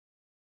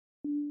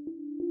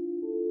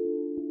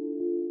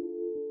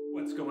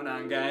What's going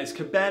on, guys?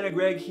 Cabana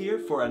Greg here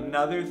for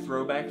another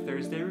Throwback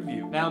Thursday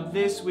review. Now,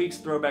 this week's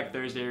Throwback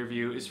Thursday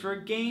review is for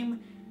a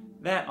game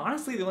that,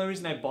 honestly, the only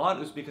reason I bought it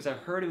was because I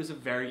heard it was a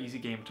very easy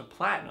game to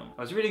platinum.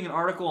 I was reading an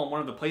article on one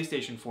of the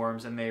PlayStation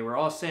forums, and they were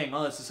all saying,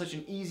 oh, this is such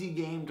an easy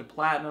game to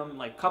platinum,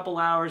 like a couple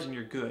hours and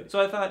you're good.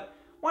 So I thought,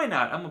 why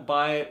not? I'm gonna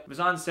buy it. It was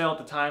on sale at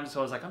the time,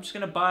 so I was like, I'm just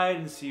gonna buy it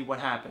and see what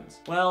happens.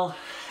 Well,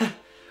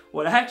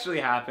 what actually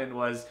happened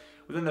was,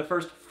 within the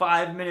first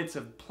 5 minutes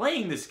of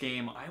playing this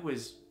game, I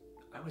was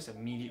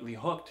immediately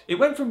hooked. It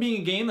went from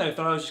being a game that I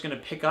thought I was just gonna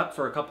pick up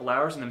for a couple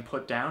hours and then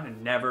put down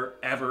and never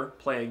ever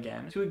play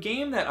again, to a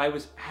game that I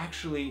was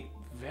actually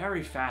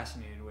very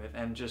fascinated with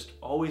and just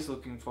always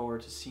looking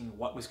forward to seeing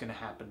what was gonna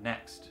happen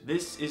next.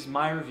 This is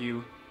my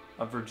review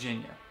of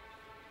Virginia.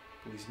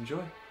 Please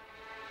enjoy.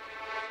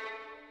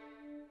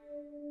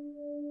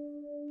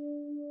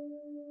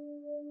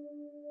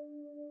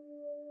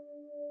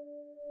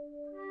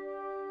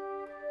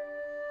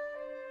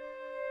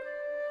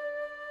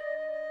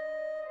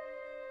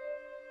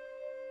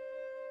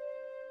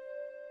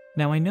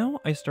 Now, I know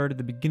I started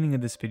the beginning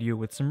of this video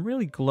with some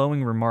really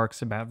glowing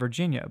remarks about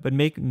Virginia, but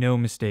make no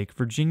mistake,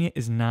 Virginia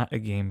is not a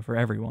game for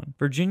everyone.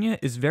 Virginia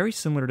is very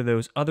similar to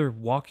those other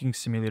walking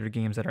simulator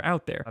games that are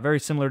out there, very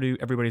similar to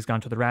Everybody's Gone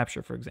to the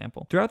Rapture, for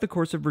example. Throughout the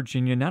course of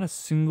Virginia, not a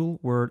single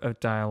word of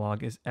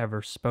dialogue is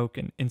ever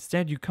spoken.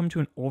 Instead, you come to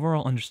an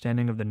overall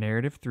understanding of the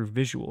narrative through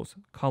visuals,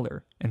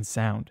 color, and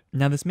sound.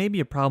 Now, this may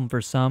be a problem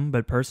for some,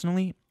 but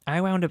personally, I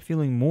wound up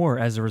feeling more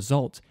as a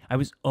result. I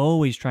was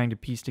always trying to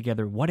piece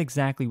together what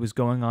exactly was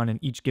going on in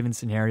each given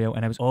scenario,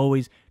 and I was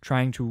always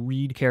trying to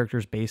read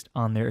characters based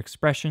on their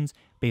expressions,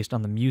 based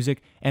on the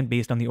music, and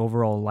based on the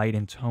overall light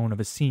and tone of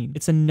a scene.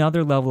 It's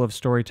another level of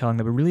storytelling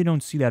that we really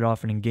don't see that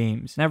often in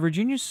games. Now,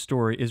 Virginia's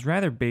story is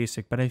rather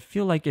basic, but I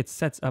feel like it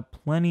sets up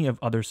plenty of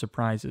other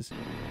surprises.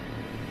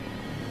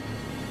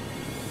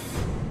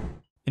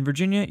 In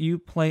Virginia, you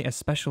play as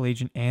Special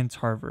Agent Ann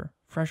Tarver,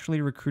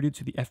 freshly recruited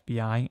to the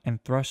FBI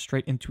and thrust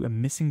straight into a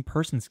missing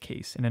persons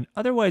case in an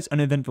otherwise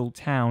uneventful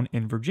town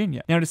in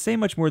Virginia. Now, to say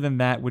much more than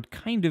that would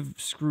kind of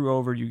screw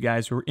over you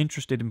guys who are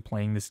interested in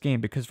playing this game,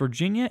 because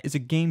Virginia is a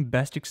game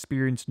best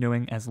experienced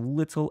knowing as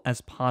little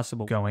as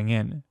possible going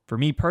in. For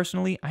me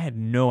personally, I had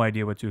no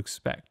idea what to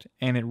expect,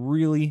 and it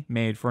really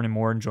made for a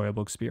more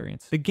enjoyable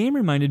experience. The game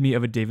reminded me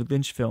of a David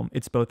Lynch film.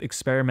 It's both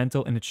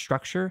experimental in its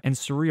structure and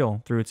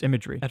surreal through its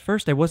imagery. At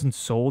first, I wasn't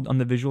sold on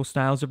the visual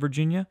styles of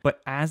Virginia,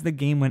 but as the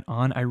game went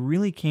on, I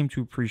really came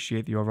to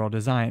appreciate the overall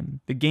design.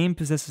 The game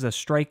possesses a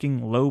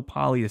striking,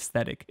 low-poly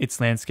aesthetic.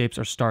 Its landscapes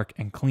are stark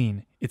and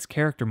clean. Its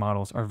character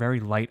models are very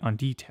light on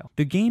detail.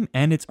 The game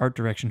and its art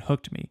direction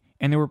hooked me,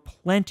 and there were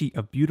plenty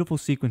of beautiful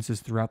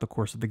sequences throughout the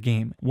course of the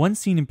game. One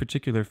scene in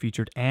particular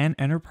featured Anne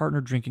and her partner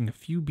drinking a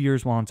few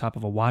beers while on top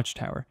of a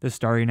watchtower. The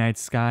starry night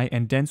sky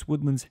and dense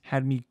woodlands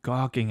had me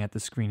gawking at the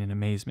screen in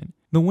amazement.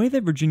 The way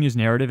that Virginia's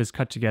narrative is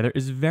cut together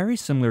is very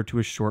similar to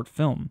a short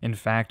film. In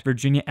fact,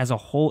 Virginia as a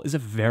whole is a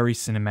very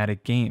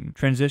cinematic game.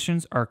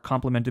 Transitions are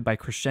complemented by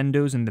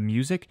crescendos in the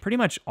music. Pretty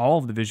much all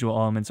of the visual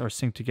elements are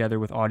synced together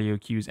with audio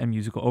cues and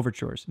musical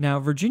overtures.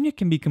 Now, Virginia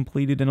can be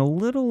completed in a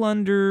little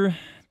under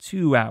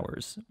 2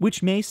 hours,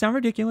 which may sound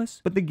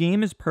ridiculous, but the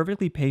game is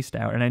perfectly paced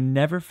out, and I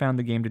never found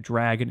the game to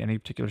drag in any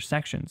particular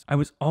sections. I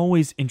was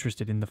always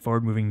interested in the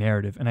forward-moving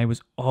narrative, and I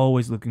was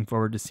always looking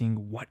forward to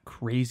seeing what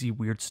crazy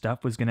weird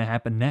stuff was going to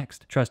happen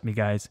next. Trust me,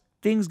 guys,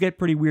 things get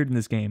pretty weird in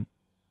this game,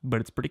 but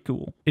it's pretty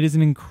cool. It is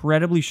an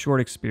incredibly short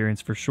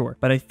experience for sure,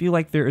 but I feel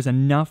like there is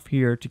enough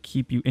here to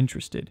keep you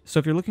interested. So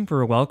if you're looking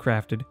for a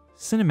well-crafted,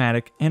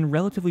 cinematic, and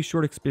relatively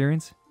short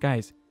experience,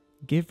 guys,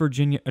 give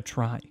Virginia a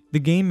try. The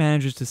game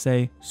manages to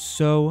say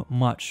so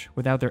much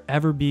without there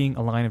ever being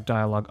a line of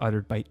dialogue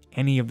uttered by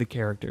any of the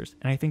characters,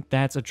 and I think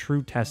that's a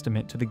true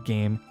testament to the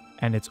game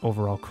and its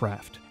overall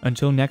craft.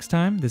 Until next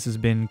time, this has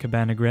been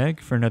Cabana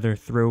Greg for another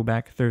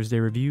Throwback Thursday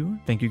review.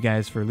 Thank you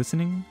guys for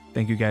listening,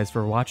 thank you guys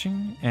for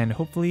watching, and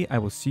hopefully I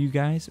will see you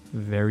guys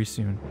very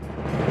soon.